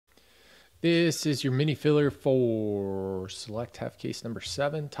This is your mini filler for select half case number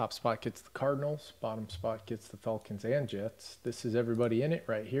 7. Top spot gets the Cardinals. Bottom spot gets the Falcons and Jets. This is everybody in it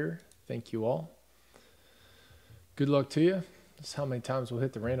right here. Thank you all. Good luck to you. This is how many times we'll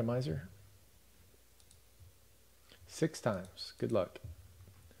hit the randomizer. 6 times. Good luck.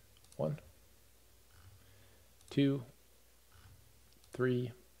 1, 2,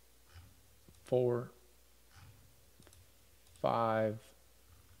 3, 4, 5,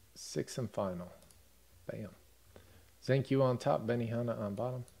 6 and final. Bam. Thank you on top, Benihana on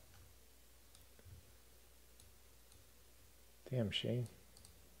bottom. Damn, Shane.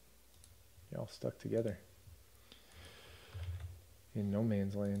 Y'all stuck together in no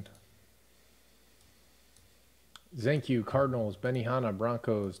man's land. Thank you, Cardinals, Benihana,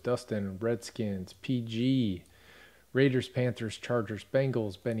 Broncos, Dustin, Redskins, PG, Raiders, Panthers, Chargers,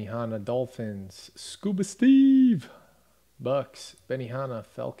 Bengals, Benihana, Dolphins, Scuba Steve, Bucks, Benihana,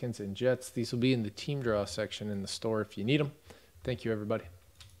 Falcons, and Jets. These will be in the team draw section in the store if you need them. Thank you, everybody.